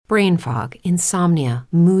brain fog, insomnia,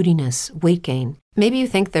 moodiness, weight gain. Maybe you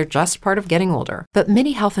think they're just part of getting older, but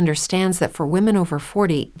MIDI Health understands that for women over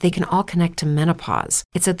 40, they can all connect to menopause.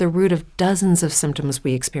 It's at the root of dozens of symptoms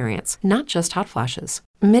we experience, not just hot flashes.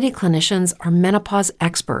 MIDI clinicians are menopause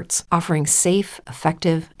experts, offering safe,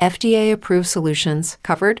 effective, FDA-approved solutions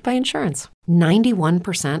covered by insurance.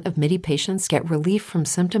 91% of MIDI patients get relief from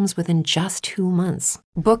symptoms within just 2 months.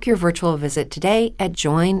 Book your virtual visit today at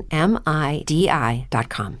joinmidi.com.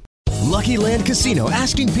 Lucky Land Casino,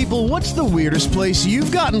 asking people, what's the weirdest place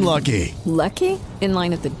you've gotten lucky? Lucky? In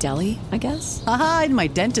line at the deli, I guess? Aha, in my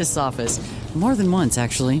dentist's office. More than once,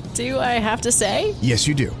 actually. Do I have to say? Yes,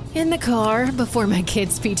 you do. In the car before my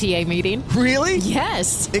kids' PTA meeting. Really?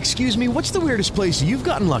 Yes. Excuse me, what's the weirdest place you've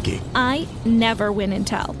gotten lucky? I never win and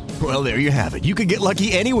tell. Well, there you have it. You can get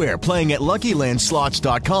lucky anywhere, playing at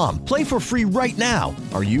LuckyLandSlots.com. Play for free right now.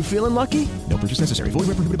 Are you feeling lucky? No purchase necessary. Void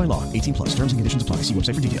where prohibited by law. 18 plus. Terms and conditions apply. See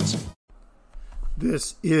website for details.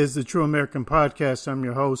 This is the True American Podcast. I'm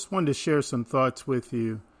your host. Wanted to share some thoughts with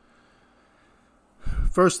you.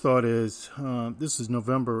 First thought is, this is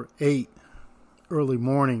November 8th, early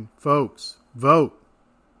morning. Folks, vote,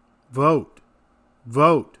 vote,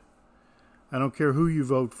 vote. I don't care who you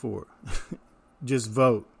vote for. Just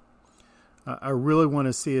vote. I really want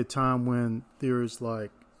to see a time when there's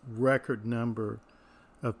like record number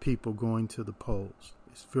of people going to the polls.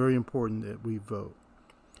 It's very important that we vote.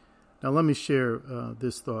 Now, let me share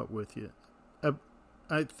this thought with you.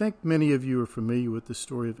 I think many of you are familiar with the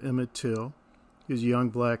story of Emmett Till. He was a young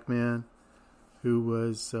black man who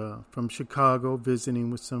was from Chicago, visiting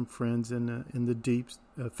with some friends in the deep,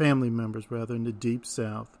 family members rather, in the deep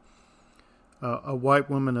South. A white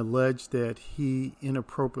woman alleged that he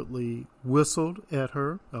inappropriately whistled at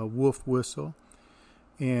her, a wolf whistle,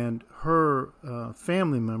 and her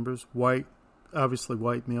family members, obviously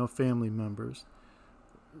white male family members,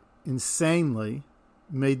 insanely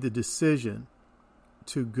made the decision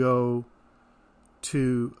to go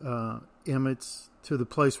to the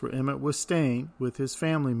place where Emmett was staying with his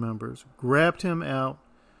family members, grabbed him out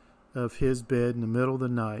of his bed in the middle of the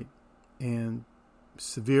night, and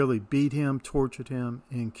severely beat him, tortured him,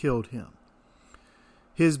 and killed him.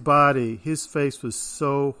 His body, his face was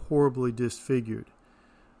so horribly disfigured.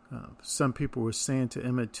 Some people were saying to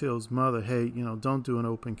Emmett Till's mother, hey, don't do an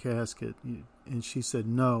open casket. And she said,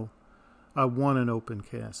 no, I want an open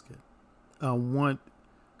casket. I want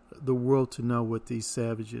the world to know what these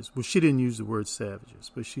savages, well, she didn't use the word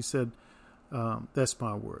savages, but she said, that's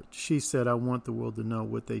my word. She said, I want the world to know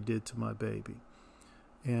what they did to my baby.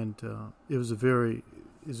 And it was a very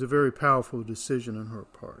powerful decision on her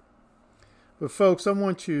part. But folks, I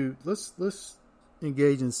want you, let's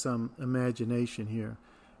engage in some imagination here.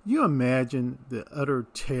 You imagine the utter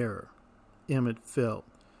terror Emmett felt.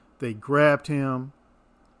 They grabbed him.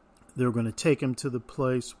 They were going to take him to the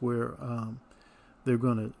place where they're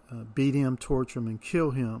going to beat him, torture him, and kill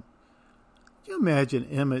him. You imagine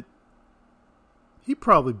Emmett, he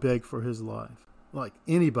probably begged for his life, like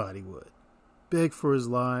anybody would. Beg for his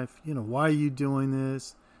life. Why are you doing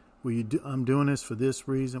this? I'm doing this for this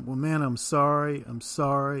reason. Well, man, I'm sorry. I'm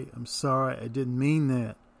sorry. I didn't mean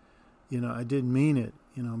that. I didn't mean it.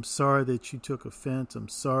 I'm sorry that you took offense. I'm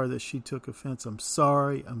sorry that she took offense. I'm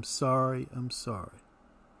sorry.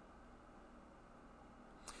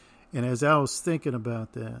 And as I was thinking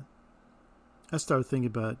about that, I started thinking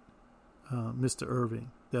about Mr.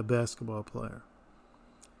 Irving, that basketball player.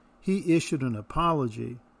 He issued an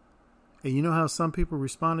apology. And you know how some people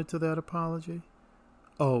responded to that apology?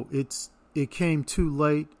 Oh, it came too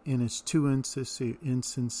late and it's too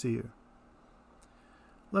insincere.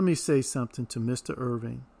 Let me say something to Mr.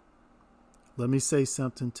 Irving. Let me say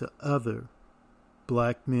something to other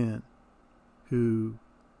black men who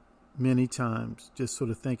many times just sort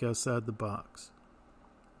of think outside the box.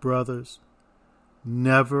 Brothers,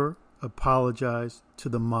 never apologize to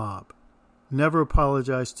the mob. Never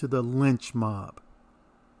apologize to the lynch mob.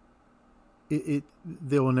 They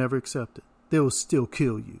will never accept it. They will still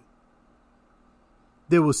kill you.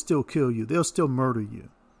 They'll still murder you.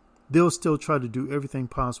 They'll still try to do everything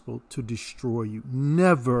possible to destroy you.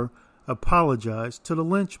 Never apologize to the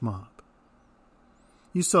lynch mob.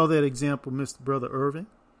 You saw that example, Mr. Brother Irving.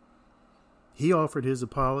 He offered his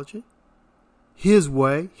apology, his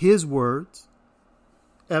way, his words.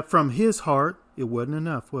 From his heart, it wasn't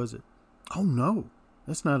enough, was it? Oh, no,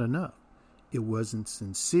 that's not enough. It wasn't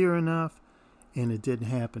sincere enough, and it didn't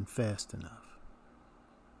happen fast enough.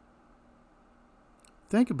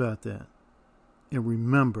 Think about that. And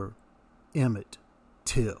remember Emmett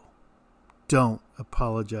Till. Don't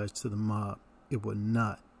apologize to the mob. It will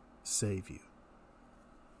not save you.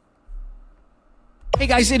 Hey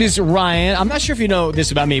guys, it is Ryan. I'm not sure if you know this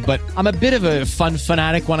about me, but I'm a bit of a fun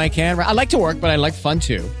fanatic when I can. I like to work, but I like fun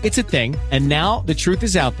too. It's a thing. And now the truth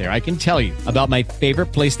is out there. I can tell you about my favorite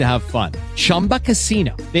place to have fun. Chumba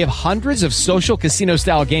Casino. They have hundreds of social casino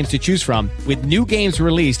style games to choose from with new games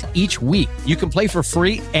released each week. You can play for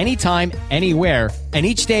free anytime, anywhere. And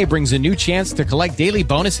each day brings a new chance to collect daily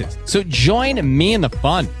bonuses. So join me in the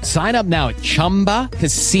fun. Sign up now at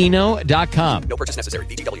ChumbaCasino.com. No purchase necessary.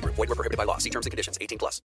 VGW Group. Void where prohibited by law. See terms and conditions. 18+.